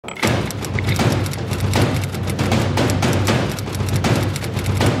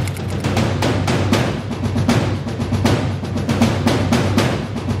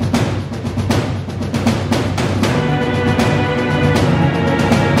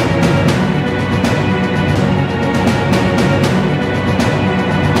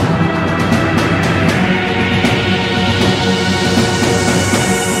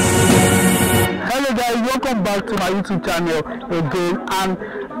to my YouTube channel again, and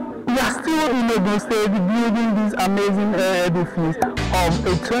we are still in Ogun State building this amazing edifice of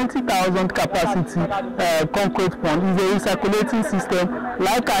a 20,000 capacity concrete pond. It's a recirculating system,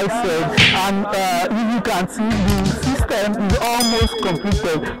 like I said, and you can see the system is almost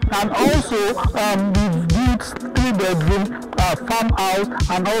completed. And also we've built 3-bedroom farmhouse,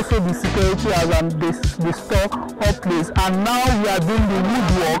 and also the security as the store or place. And now we are doing the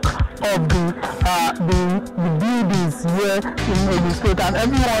woodwork of the buildings here in Ogun State, and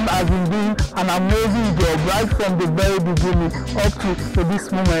everyone has been doing an amazing job right from the very beginning up to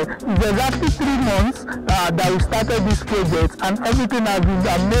this moment. It's exactly 3 months that we started this project, and everything has been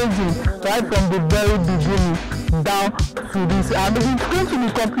amazing right from the very beginning down to this, and it's going to be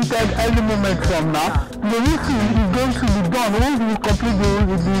completed any moment from now. The roofing is going to be done once we complete the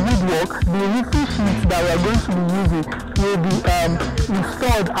woodwork. The roofing sheets that we are going to be using will be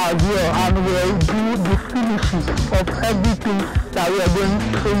installed as well, and we will do the finishing of everything that we are going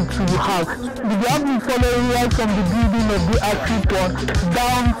to have. We have been following right from the building of the Agricfy pond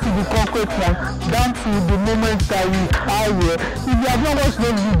down to the concrete pond, down to the moment that we are here. If you have not watched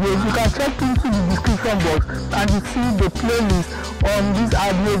those videos, you can check into the description box and you see the playlist on this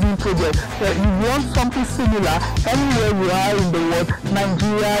amazing project. If you want something similar anywhere you are in the world,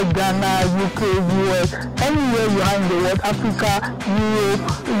 Nigeria, Ghana, UK, US, anywhere you are in the world, Africa, Europe,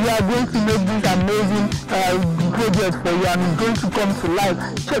 we are going to make this amazing project for you, and it's going to come to life.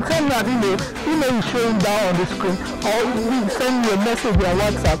 Send me an email is showing down on the screen, or send me a message on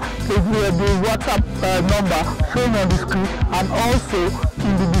WhatsApp. The WhatsApp number showing on the screen and also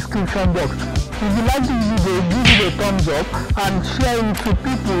in the description box. If you like this video, give it a thumbs up and share it to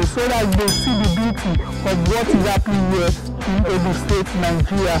people so that they see the beauty of what is happening here in Ogun State,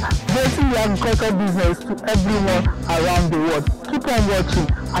 Nigeria. Bringing the agricultural business to everyone around the world. Keep on watching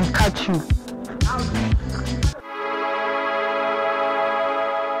and catch you.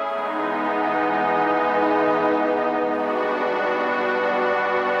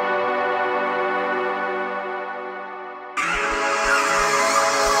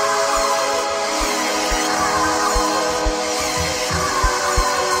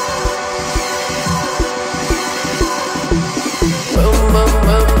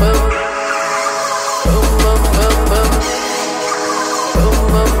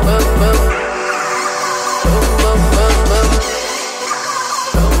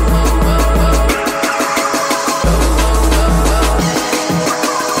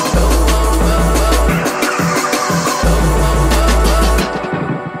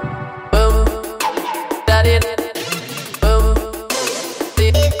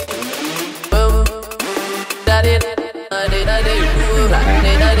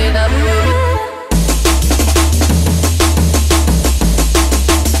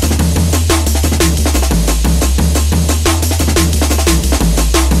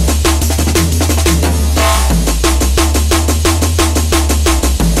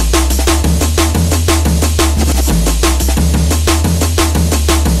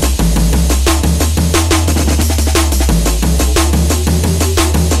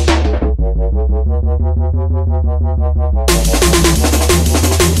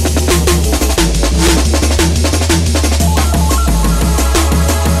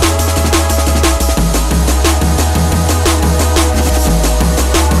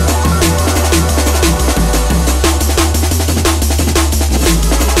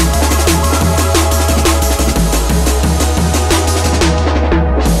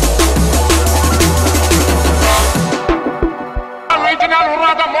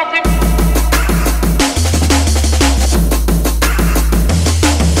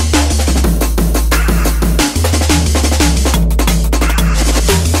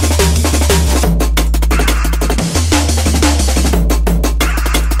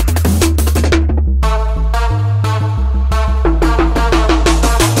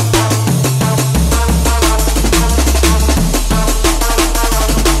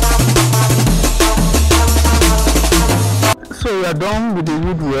 So we are done with the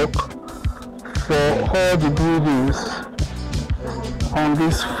woodwork for all the buildings on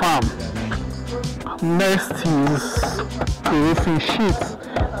this farm. Next is the roofing sheet.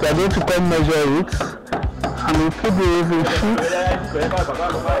 We are going to come measure it, and we put the roofing sheet.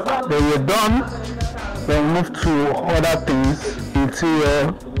 Then we're done. Then we move to other things, interior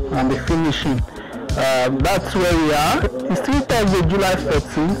and the finishing. That's where we are. It's still Thursday, July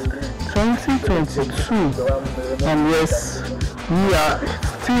 13th, 2022, and yes, we are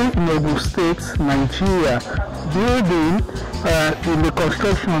still in Ogun State, Nigeria, building in the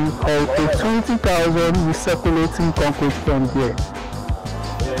construction of a 20,000 recirculating concrete pond here.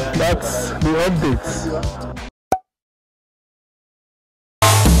 That's the updates.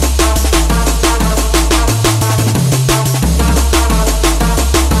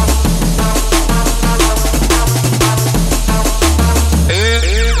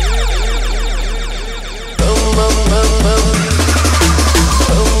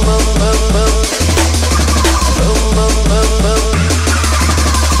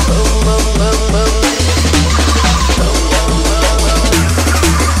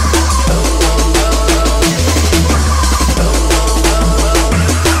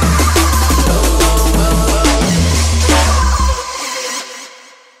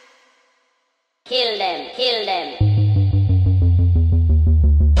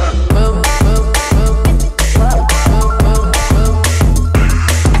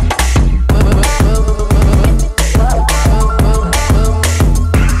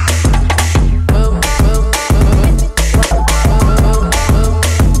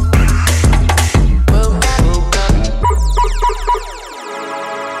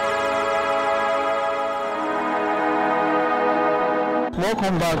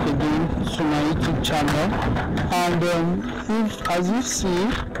 welcome back again to my YouTube channel. And as you see,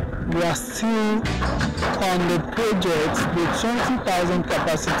 we are still on the project, the 20,000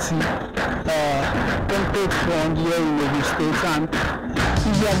 capacity template fund here in Ogun State. And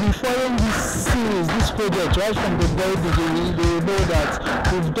if you have been following this series, this project right from the very beginning, you will know that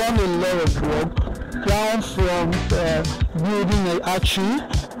we've done a lot of work, down from building an archery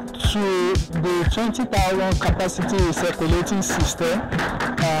to the 20,000 capacity recirculating system,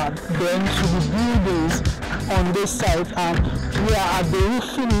 then to the buildings on this site, and we are at the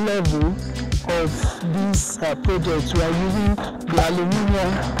roofing level of this project. We are using the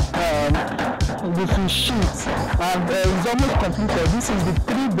aluminium roofing sheets, and it's almost completed. This is the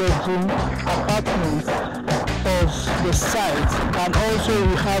 3-bedroom apartment of the site, and also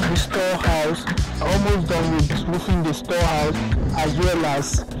we have the storehouse, almost done with roofing the storehouse, as well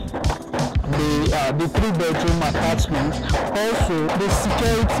as the 3-bedroom apartment. Also, the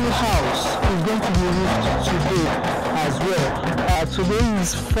security house is going to be roofed today as well. Today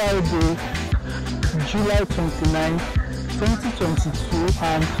is Friday, July 29, 2022,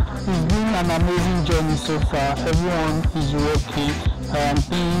 and it's been an amazing journey so far. Everyone is working,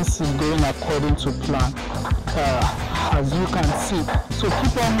 things is going according to plan, as you can see. So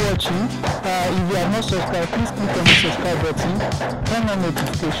keep on watching. If you are not subscribed, please click on the subscribe button, turn on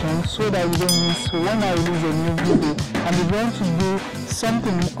notifications so that you don't miss when I release a new video. And if you want to do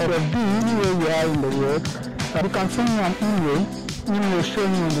something or do anywhere you are in the world, you can send me an email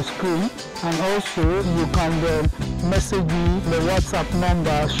showing you on the screen, and also you can message me the WhatsApp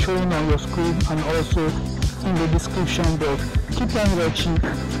number showing on your screen and also in the description box. Keep on watching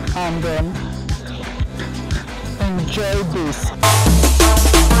and enjoy this.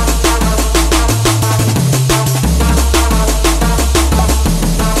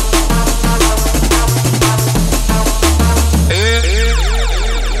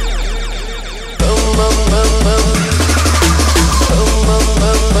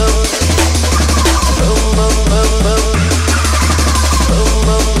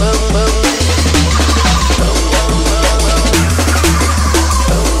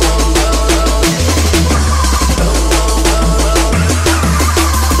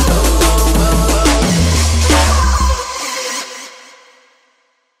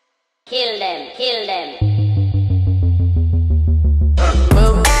 Kill them, kill them.